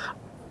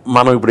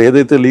మనం ఇప్పుడు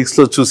ఏదైతే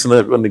లీక్స్లో చూసిన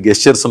కొన్ని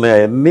గెస్చర్స్ ఉన్నాయో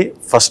అవన్నీ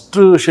ఫస్ట్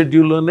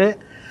షెడ్యూల్లోనే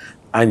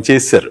ఆయన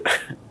చేశారు,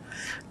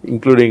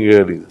 ఇంక్లూడింగ్.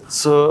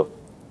 సో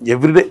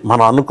ఎవ్రీడే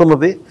మనం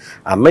అనుకున్నది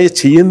అన్నయ్య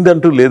చెయ్యింది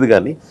అంటూ లేదు,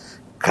 కానీ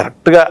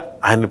కరెక్ట్గా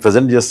ఆయన్ని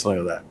ప్రజెంట్ చేస్తున్నాం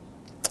కదా,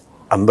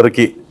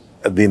 అందరికీ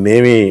దీన్ని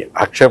ఏమీ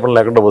ఆక్షేపణ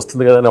లేకుండా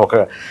వస్తుంది కదా అని ఒక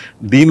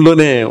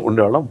దీనిలోనే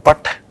ఉండేవాళ్ళం.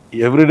 But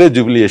everyday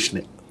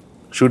జూబిలియేషనే.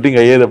 షూటింగ్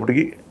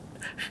అయ్యేటప్పటికి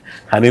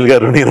అనిల్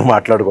గారు నేను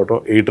మాట్లాడుకోవటం,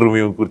 ఎయిటర్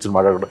మేము కూర్చొని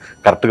మాట్లాడుకోవడం,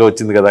 కరెక్ట్గా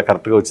వచ్చింది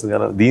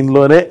కదా.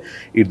 దీనిలోనే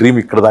ఈ డ్రీమ్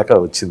ఇక్కడ దాకా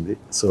వచ్చింది.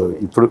 సో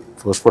ఇప్పుడు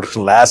పోస్ట్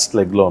ప్రొడక్షన్ లాస్ట్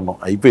లెగ్లో ఉన్నాం,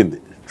 అయిపోయింది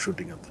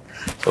షూటింగ్ అంతా.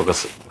 సో ఒక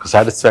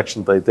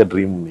సాటిస్ఫాక్షన్తో అయితే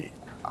డ్రీమ్ని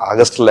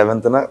ఆగస్ట్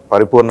 11న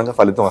పరిపూర్ణంగా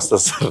ఫలితం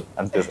వస్తుంది సార్.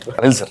 అంతే సార్.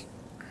 అనిల్ సార్,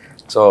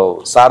 సో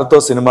సార్తో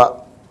సినిమా,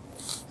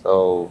 సో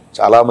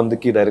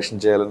చాలామందికి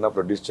డైరెక్షన్ చేయాలన్నా,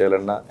 ప్రొడ్యూస్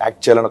చేయాలన్నా,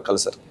 యాక్ట్ చేయాలన్నా కల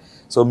సార్.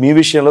 సో మీ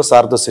విషయంలో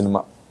సార్తో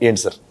సినిమా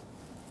ఏంటి సార్?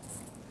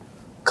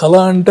 కళ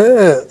అంటే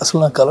అసలు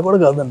నా కళ కూడా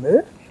కాదండి,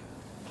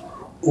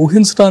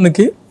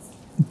 ఊహించడానికి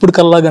ఇప్పుడు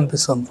కళలాగా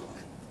అనిపిస్తుంది.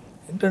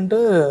 ఏంటంటే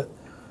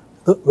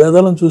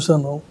వేదాలను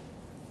చూశాను,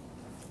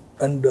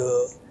 and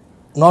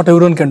not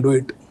everyone can do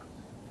it.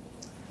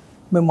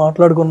 మేము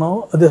మాట్లాడుకున్నాం,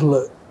 అది అసలు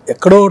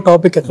ఎక్కడో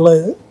టాపిక్ ఎక్కడ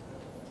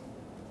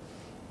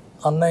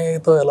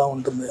అన్నయ్యతో ఎలా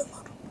ఉంటుంది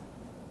అన్నారు,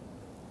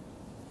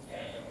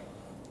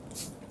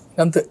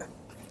 అంతే.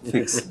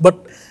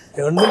 బట్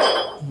ఏమండి,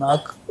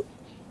 నాకు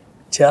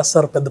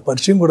చేస్తారు పెద్ద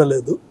పరిచయం కూడా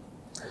లేదు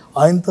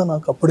ఆయనతో.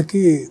 నాకు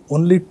అప్పటికి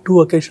ఓన్లీ 2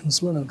 occasions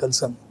నేను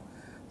కలిసాను.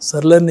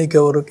 సర్లే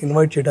నీకెవరికి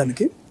ఇన్వైట్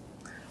చేయడానికి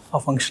ఆ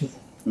ఫంక్షన్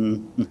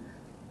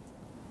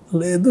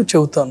లేదు,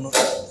 చెబుతాను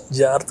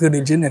జాగ్రత్తగా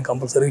నిలిచి నేను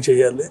కంపల్సరీగా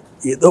చేయాలి,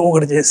 ఏదో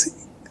ఒకటి చేసి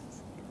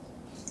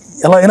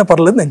ఎలా అయినా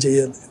పర్లేదు నేను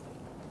చేయాలి.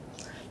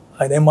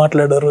 ఆయన ఏం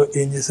మాట్లాడారో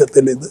ఏం చేశారో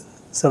తెలియదు,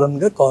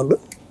 సడన్గా కాల్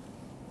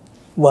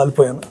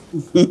వాలిపోయాను,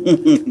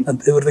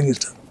 అంతే. ఎవ్రీథింగ్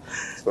ఇష్టం.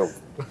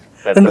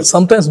 And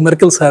sometimes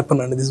miracles happen,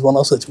 and this is one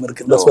of such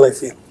miracles. That's what I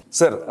feel.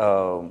 Sir,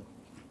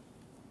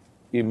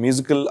 ఈ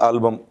మ్యూజికల్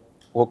ఆల్బమ్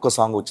ఒక్క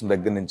సాంగ్ వచ్చిన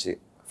దగ్గర నుంచి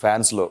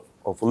ఫ్యాన్స్లో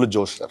ఒక ఫుల్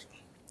జోష్ sir.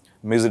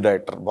 Music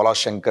director బొలా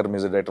Shankar,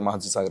 music director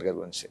మహర్షి సాగర్ గారి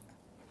గురించి.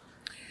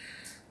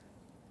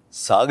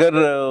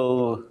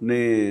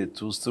 సాగర్ని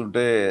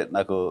చూస్తుంటే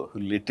నాకు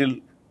లిటిల్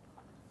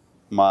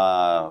మా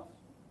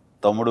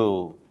తమ్ముడు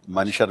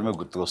మణిశర్మే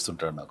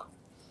గుర్తుకొస్తుంటాడు నాకు.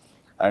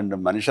 అండ్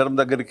మణిశర్మ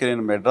దగ్గరికి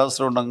నేను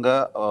మెడ్రాస్లో ఉండగా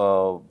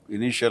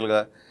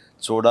ఇనీషియల్గా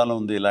చూడాలని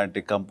ఉంది ఇలాంటి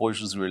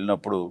కంపోజిషన్స్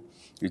వెళ్ళినప్పుడు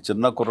ఈ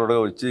చిన్న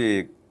కుర్రాడుగా వచ్చి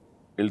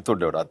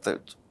వెళ్తుండేవాడు.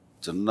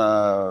 చిన్న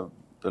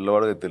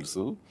పిల్లవాడుగా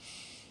తెలుసు.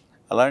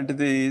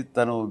 అలాంటిది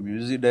తను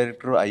మ్యూజిక్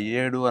డైరెక్టర్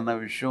అయ్యాడు అన్న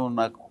విషయం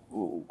నాకు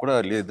కూడా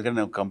లేదు. ఎందుకంటే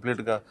నేను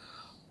కంప్లీట్గా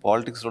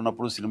పాలిటిక్స్లో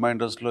ఉన్నప్పుడు సినిమా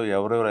ఇండస్ట్రీలో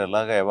ఎవరెవరు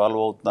ఎలాగ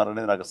ఎవాల్వ్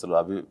అవుతున్నారనేది నాకు అసలు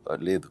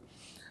లేదు.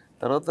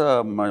 తర్వాత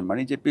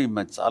మణి చెప్పి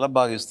చాలా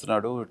బాగా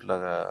ఇస్తున్నాడు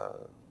ఇట్లాగా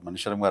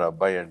మణిశర్మ గారు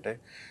అబ్బాయి అంటే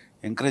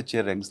ఎంకరేజ్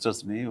చేయరు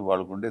యంగ్స్టర్స్ని,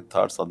 వాళ్ళకు ఉండే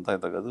థాట్స్ అంతా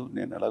ఇంత కాదు.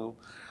 నేను ఎలాగో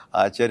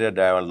ఆచార్య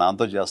వాళ్ళ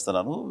నాన్నతో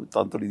చేస్తున్నాను,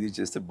 తనతో ఇది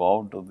చేస్తే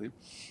బాగుంటుంది,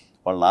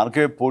 వాళ్ళ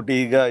నాన్నకే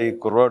పోటీగా ఈ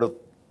కుర్రాడు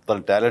తన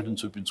టాలెంట్ని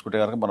చూపించుకుంటే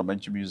కనుక మన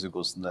మంచి మ్యూజిక్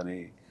వస్తుందని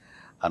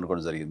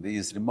అనుకోవడం జరిగింది.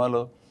 ఈ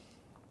సినిమాలో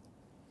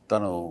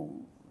తను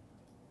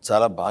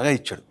చాలా బాగా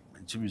ఇచ్చాడు,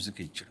 మంచి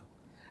మ్యూజిక్ ఇచ్చాడు.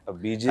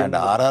 అండ్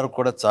ఆర్ఆర్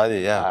కూడా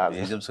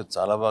బీజిఎమ్స్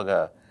చాలా బాగా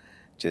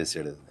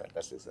చేసాడు.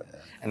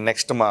 అండ్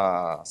నెక్స్ట్ మా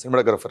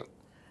సినిమాటోగ్రఫర్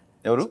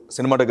ఎవరు?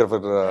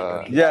 Cinematographer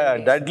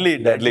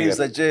Dudley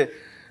such a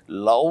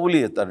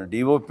lovely, తను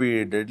DOP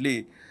Dudley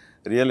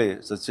really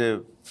such a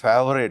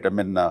favourite, I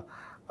mean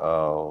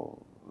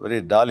very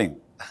darling.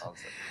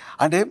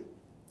 అంటే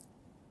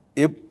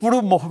ఎప్పుడు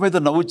మొహం మీద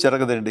నవ్వు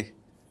చెరగదండి.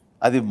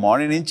 అది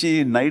మార్నింగ్ నుంచి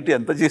నైట్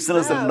ఎంత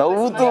చేసినా సరే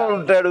నవ్వుతూ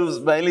ఉంటాడు,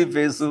 స్మైలీ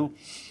ఫేసు.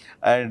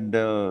 అండ్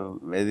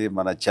ఇది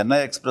మన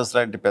చెన్నై ఎక్స్ప్రెస్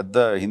లాంటి పెద్ద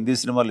హిందీ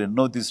సినిమాలు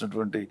ఎన్నో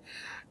తీసినటువంటి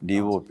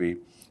డిఓపి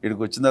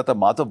ఇక్కడికి వచ్చిన తర్వాత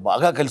మాతో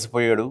బాగా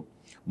కలిసిపోయాడు,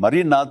 మరీ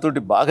నాతోటి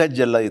బాగా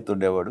జెల్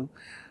అవుతుండేవాడు.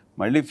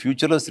 మళ్ళీ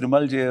ఫ్యూచర్లో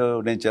సినిమాలు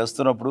నేను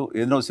చేస్తున్నప్పుడు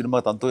ఏదో సినిమా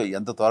తనతో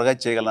ఎంత త్వరగా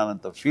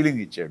చేయగలనంత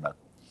ఫీలింగ్ ఇచ్చాడు నాకు.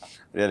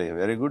 Really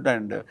very good.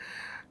 అండ్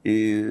ఈ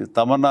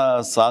తమన్నా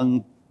సాంగ్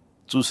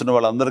చూసిన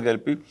వాళ్ళందరూ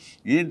కలిపి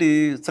ఏంటి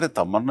సరే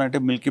తమన్నా అంటే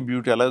మిల్కీ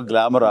బ్యూటీ అలాగే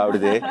గ్లామర్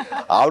ఆవిడదే,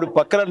 ఆవిడ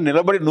పక్కన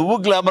నిలబడి నువ్వు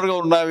గ్లామర్గా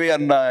ఉన్నావి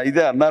అన్న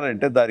ఇదే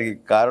అన్నారంటే దానికి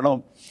కారణం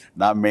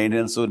నా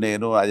మెయింటెనెన్స్,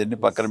 నేను అవన్నీ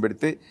పక్కన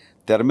పెడితే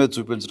తెర మీద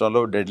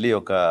చూపించడంలో డెడ్లీ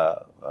ఒక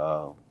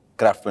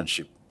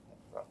క్రాఫ్ట్మెన్షిప్.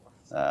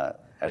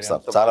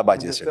 చాలా బాగా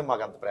చేశాడు.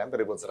 మాకు అంత ప్రేమ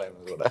పెరిగిపోతుంది సార్ ఆయన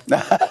కూడా.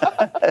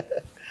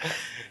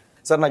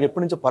 సార్ నాకు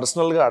ఎప్పటి నుంచో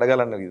పర్సనల్గా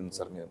అడగాలని ఉంది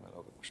సార్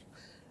ఒక క్వశ్చన్.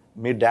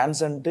 మీ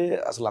డ్యాన్స్ అంటే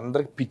అసలు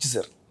అందరికి పిచ్చి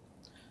సార్.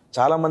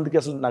 చాలామందికి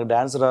అసలు నాకు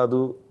డ్యాన్స్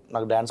రాదు,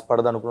 నాకు డ్యాన్స్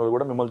పడదు అనుకున్న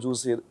కూడా మిమ్మల్ని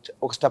చూసి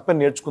ఒక స్టెప్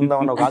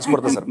నేర్చుకుందామని ఒక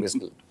ఆశపడతారు సార్.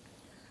 బేసికల్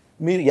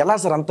మీరు ఎలా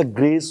సార్ అంత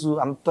గ్రేసు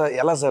అంత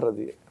ఎలా సార్?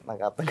 అది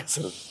నాకు అర్థం కాదు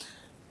సార్.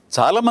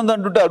 చాలామంది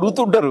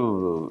అడుగుతుంటారు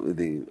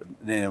ఇది.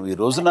 నేను ఈ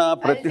రోజున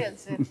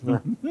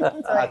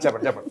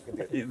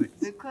చెప్పండి.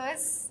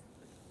 బికాస్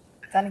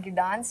తనకి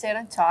డాన్స్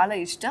చేయడం చాలా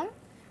ఇష్టం.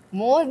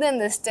 More than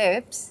the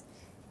steps,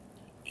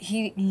 he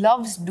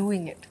loves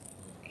doing it.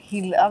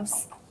 He loves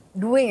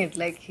doing it,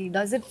 like he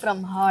does it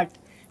from heart.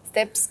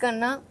 Steps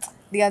కన్నా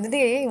the other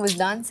day he was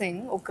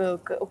dancing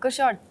ఒక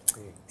షార్ట్.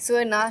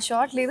 సో నా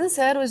షార్ట్ లేదు,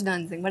 sir was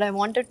dancing, but I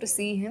wanted to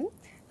see him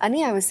అని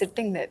I was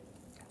sitting there.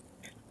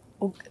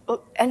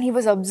 And he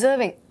was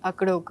observing.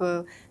 అక్కడ ఒక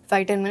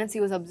 5-10 minutes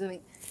he was observing.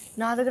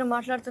 నా దగ్గర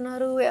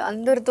మాట్లాడుతున్నారు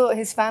అందరితో.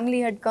 his family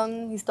had come,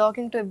 he's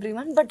talking to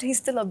everyone, but he's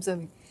still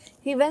observing.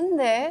 He went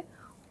there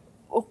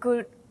ఒక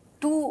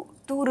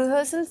two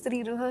rehearsals,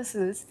 3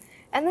 rehearsals,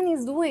 and then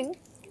he's doing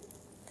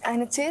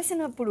ఆయన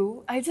చేసినప్పుడు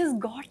I just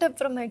got up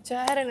from my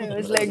chair and I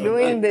was like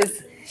doing this.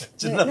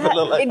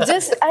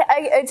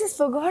 I just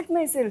forgot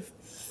myself.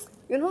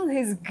 You know,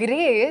 his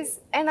grace.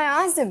 And I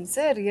asked him,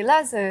 sir, ఎలా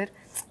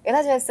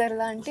చేస్తారు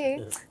ఇలా అంటే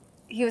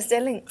he was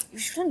telling,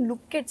 you shouldn't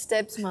look at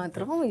steps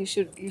matram, you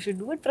should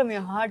do it from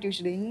your heart, you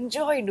should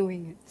enjoy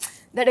doing it.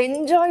 That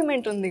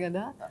enjoyment undi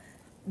kada,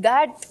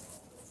 that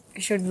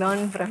you should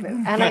learn from him.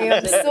 And I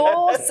am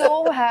so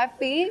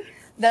happy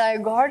that I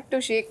got to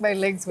shake my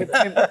legs with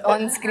him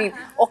on screen.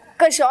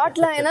 ఒక్క shot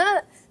లో అయినా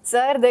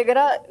sir దగ్గర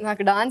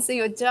నాకు dance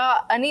వచ్చా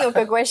అని ఒక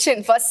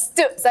question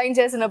first sign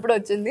చేసినప్పుడు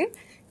వచ్చింది.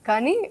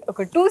 కానీ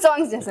ఒక 2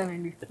 songs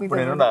చేశానండి. ఇప్పుడు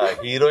నేను నా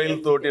హీరోయిన్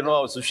తోటినో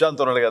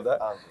సుశాంత్ ఉన్నాడు కదా,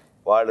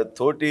 వాళ్ళ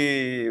తోటి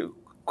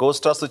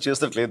కోస్టాస్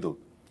చేసినట్లేదు,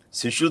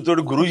 శిష్యులతో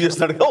గురువు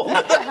చేస్తున్నాడుగా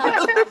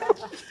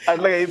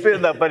అట్లా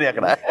అయిపోయింది ఆ పని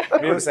అక్కడ.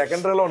 మేము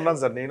సెకండ్ రోలో ఉన్నాం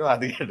సార్, నేను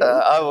అది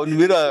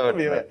మీరు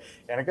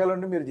వెనకాల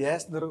ఉండి మీరు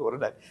చేస్తున్నారు,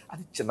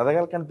 అది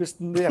చిన్నదిగా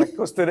కనిపిస్తుంది, వెనక్కి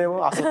వస్తేనేమో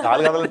అసలు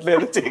కాలు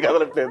కదలట్లేదు, చెయ్యి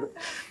కదలట్లేదు.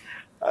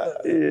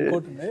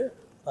 ఇంకోటి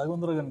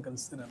రాఘవేంద్ర గారిని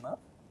కలిస్తే నిన్న,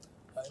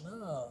 ఆయన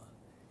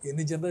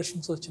ఎన్ని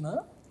జనరేషన్స్ వచ్చినా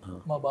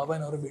మా బాబాయ్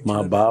ఎవరో మా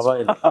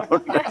బాబాయ్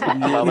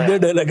ఇదే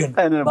డైలాగ్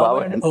అండి.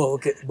 బాబాయ్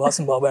ఓకే బాస్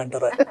బాబాయ్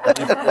అంటారా?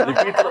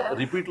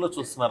 రిపీట్లో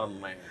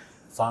చూస్తున్నారన్న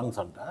సాంగ్స్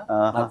అంట.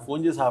 నాకు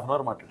ఫోన్ చేసి 1/2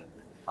 hour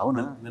మాట్లాడండి.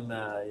 అవునా? నిన్న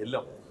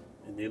వెళ్ళాం,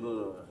 నేను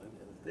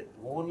వెళ్తే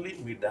ఓన్లీ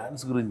మీ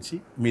డాన్స్ గురించి,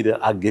 మీరు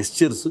ఆ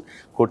గెస్చర్స్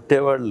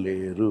కొట్టేవాళ్ళు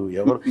లేరు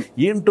ఎవరు,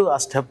 ఏంటో ఆ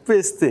స్టెప్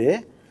వేస్తే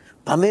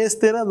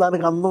తనేస్తేనే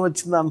దానికి అందం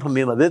వచ్చింది అంటాను.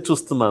 నేను అదే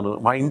చూస్తున్నాను.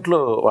 మా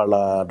ఇంట్లో వాళ్ళ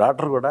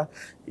డాక్టర్ కూడా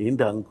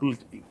ఏంటి అంకుల్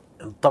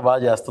ఎంత బాగా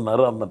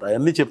చేస్తున్నారు అన్నట్టు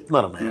అవన్నీ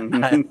చెప్తున్నారు అన్నయ్య.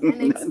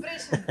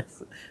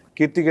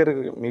 కీర్తి గారు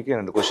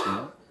మీకేనండి క్వశ్చన్.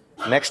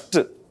 నెక్స్ట్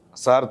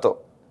సార్తో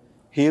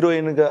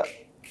హీరోయిన్గా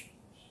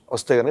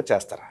వస్తే కనుక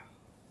చేస్తారా?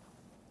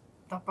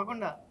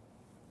 తప్పకుండా.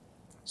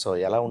 సో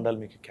ఎలా ఉండాలి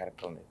మీకు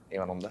క్యారెక్టర్ అని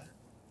ఏమైనా ఉందా?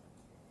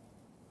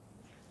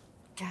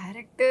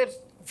 Character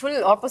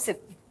full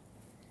opposite,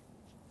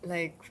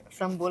 like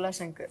from Bola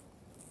Shankar.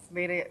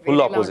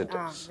 Full opposite.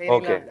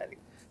 Okay.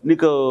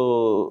 నీకు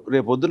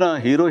రేపొద్దున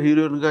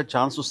హీరోయిన్గా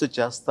ఛాన్స్ వస్తే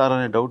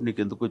చేస్తారనే డౌట్ నీకు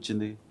ఎందుకు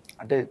వచ్చింది?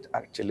 అంటే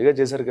చెల్లిగా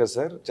చేశారు కదా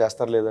సార్,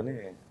 చేస్తారు లేదని.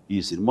 ఈ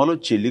సినిమాలో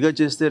చెల్లిగా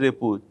చేస్తే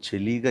రేపు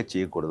చెల్లిగా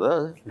చేయకూడదా,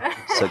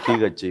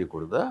 సఖీగా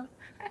చేయకూడదా?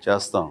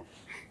 చేస్తాం.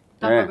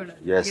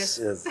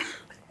 ఎస్.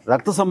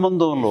 రక్త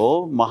సంబంధంలో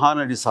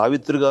మహానటి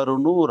సావిత్రి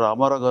గారును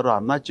రామారావు గారు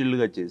అన్నా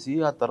చెల్లిగా చేసి,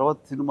 ఆ తర్వాత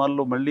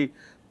సినిమాల్లో మళ్ళీ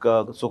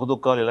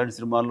సుఖదుఖాలు ఇలాంటి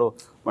సినిమాల్లో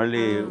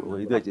మళ్ళీ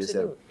ఇదిగా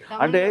చేశారు.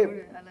 అంటే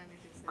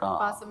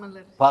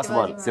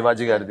పాసమాల్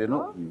శివాజీ గారిదేను.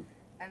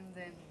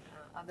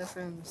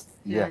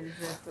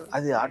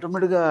 అది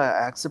ఆటోమేటిక్గా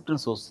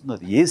యాక్సెప్టెన్స్ వస్తుంది.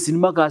 అది ఏ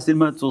సినిమాకి ఆ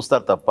సినిమా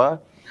చూస్తారు తప్ప,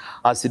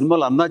 ఆ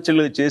సినిమాలు అన్నా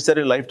చెల్లిగా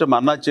చేశారు, లైఫ్ టైం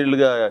అన్నా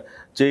చెల్లిగా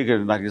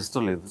చేయకండి, నాకు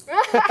ఇష్టం లేదు.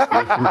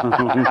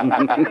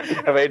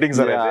 వెయిటింగ్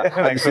సార్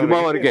సినిమా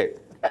వరకే.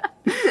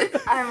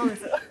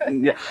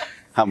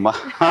 అమ్మా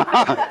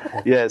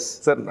ఎస్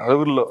సార్.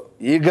 నలుగురిలో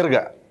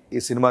ఈగర్గా ఈ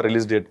సినిమా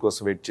రిలీజ్ డేట్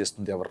కోసం వెయిట్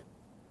చేస్తుంది ఎవరు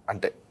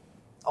అంటే?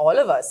 All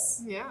of us.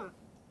 Yeah.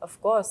 Of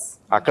course.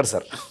 అక్కడ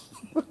సార్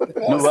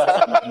నువ్వా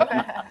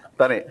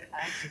తనే?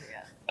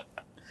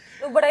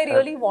 No, but I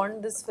really want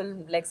this film.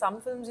 Like some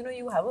films, you know,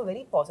 you have a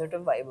very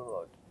positive vibe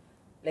about.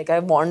 Like I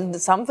want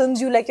some films,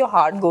 you like your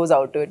heart goes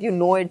out to it. You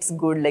know it's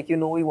good. Like you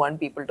know you want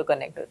people to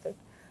connect with it.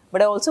 But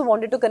I also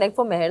wanted to connect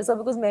for Meher sir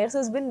because Meher sir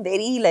has been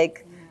very like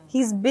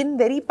he's been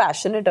very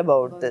passionate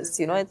about this.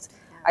 You know, it's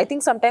I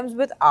think sometimes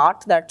with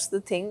art that's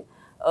the thing.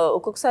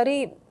 ఒక్కొక్కసారి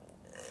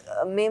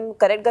మేము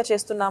కరెక్ట్గా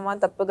చేస్తున్నామా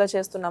తప్పుగా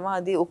చేస్తున్నామా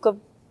అది ఒక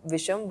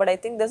విషయం. But I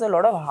think there's a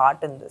lot of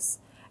heart in this.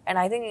 And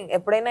I think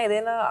ఎప్పుడైనా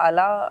ఏదైనా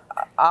అలా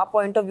ఆ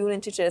పాయింట్ ఆఫ్ వ్యూ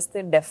నుంచి చేస్తే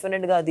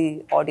డెఫినెట్గా అది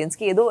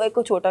ఆడియన్స్కి ఏదో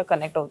ఎక్కువ చోట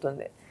కనెక్ట్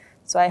అవుతుంది.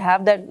 So I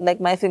have that, like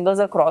my fingers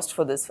are crossed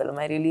for this film.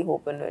 I really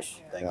hope and wish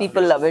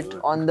people love it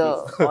on the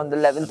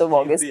 11th of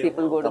August.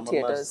 People go to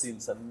theaters.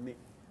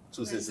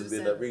 చూసేసింది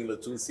dubbing లో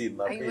చూసి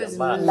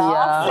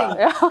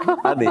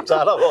అది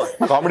చాలా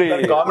comedy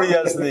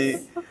చేస్తుంది,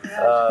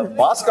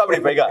 mass comedy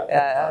పైగా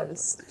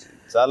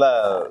చాలా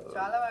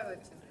బాగా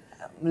వచ్చింది.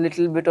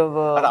 Little bit of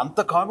అంత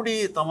కామెడీ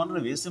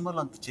తమన్నా ఏ సినిమాలో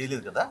అంత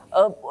చేయలేదు కదా.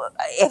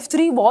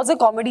 F3 was a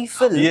comedy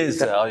film.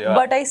 Yes, yeah.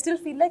 But I still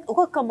feel like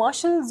ఒక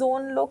కమర్షియల్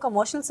జోన్ లో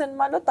కమర్షియల్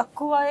సినిమాలో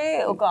తక్కువే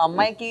ఒక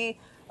అమ్మాయికి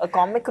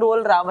కామిక్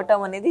రోల్ రావటం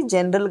అనేది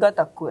జనరల్ గా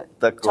తక్కువే,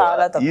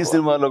 చాలా తక్కువ. ఈ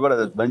సినిమాలో కూడా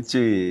మంచి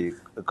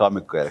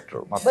comic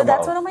character. But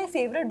that's one of my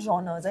favorite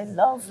genres. I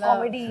love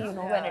comedy, you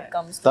know, when it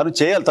comes to. తను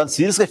చేయాలి, తను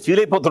సీరియస్ గా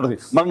ఫీల్ అయిపోతుంటది,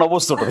 మనం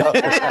నవ్వుస్తుంటది,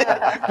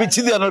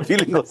 పిచ్చింది అన్న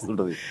ఫీలింగ్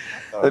వస్తుంటది.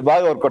 అది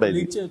బాగా వర్కౌట్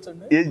అయింది.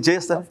 ఏం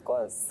చేస్తాను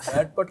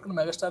బ్యాట్ పట్టుకుని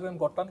మెగాస్టార్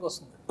గారిని కొట్టడానికి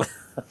వస్తుంది.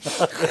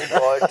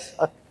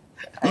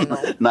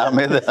 నా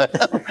మీద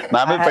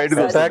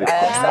ఫైట్కి వస్తాయి.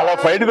 అలా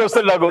ఫైట్కి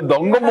వస్తే నాకు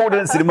దొంగ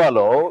మూడైన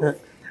సినిమాలో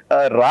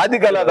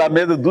రాధికల నా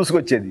మీద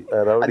దూసుకొచ్చేది.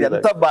 అది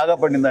ఎంత బాగా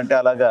పడిందంటే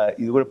అలాగా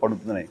ఇది కూడా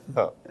పడుతున్నాయి.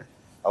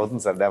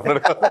 అవుతుంది సార్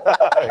డెఫినెట్గా.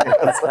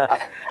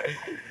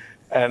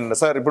 అండ్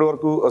సార్ ఇప్పటి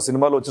వరకు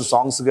సినిమాలో వచ్చిన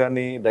సాంగ్స్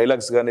కానీ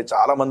డైలాగ్స్ కానీ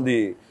చాలామంది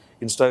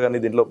ఇన్స్టా కానీ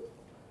దీంట్లో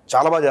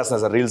చాలా బాగా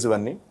చేస్తున్నారు సార్ రీల్స్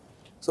ఇవన్నీ.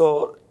 సో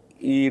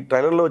ఈ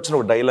ట్రైలర్లో వచ్చిన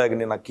ఒక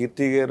డైలాగ్ని నా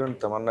కీర్తి గారు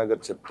తమన్నా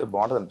గారు చెప్తే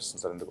బాగుంటుంది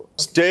అనిపిస్తుంది సార్. ఎందుకు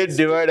స్టేట్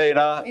డివైడ్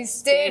అయినా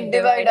స్టేట్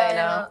డివైడ్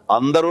అయినా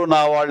అందరూ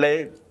నా వాళ్ళే,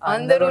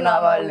 అందరూ నా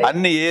వాళ్ళే,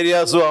 అన్ని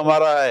ఏరియాస్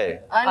హమారా హై,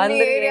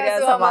 అన్ని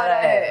ఏరియాస్ హమారా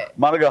హై,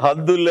 మనకు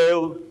హద్దులు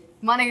లేవు,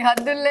 మనకి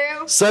హద్దులు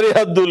లేవు,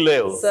 సరిహద్దులు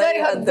లేవు,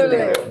 సరిహద్దులు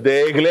లేవు.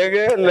 Dekh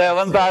లేంగే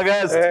 11th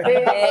August.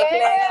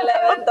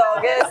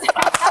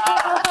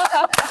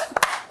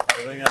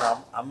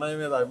 అన్నయ్య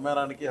మీద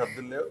అభిమానానికి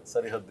హద్దులు లేవు,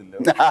 సరిహద్దులు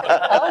లేవు.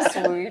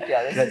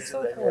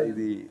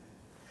 ఇది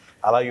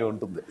అలాగే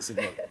ఉంటుంది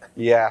సినిమా.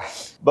 యా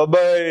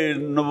బాబాయ్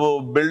నువ్వు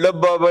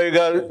బిల్డప్ బాబాయ్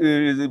గా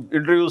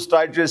ఇంటర్వ్యూ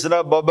స్టార్ట్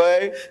చేసిన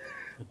బాబాయ్,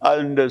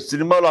 అండ్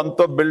సినిమాలో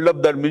అంతా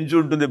బిల్డప్ దాని మించి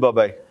ఉంటుంది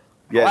బాబాయ్.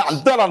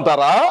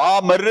 అంతేనంటారా?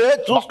 మర్రే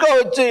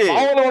చూసుకోవచ్చి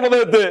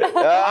ఉండదైతే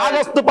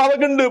August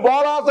 11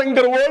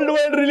 Bhola Shankar world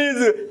wide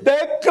release.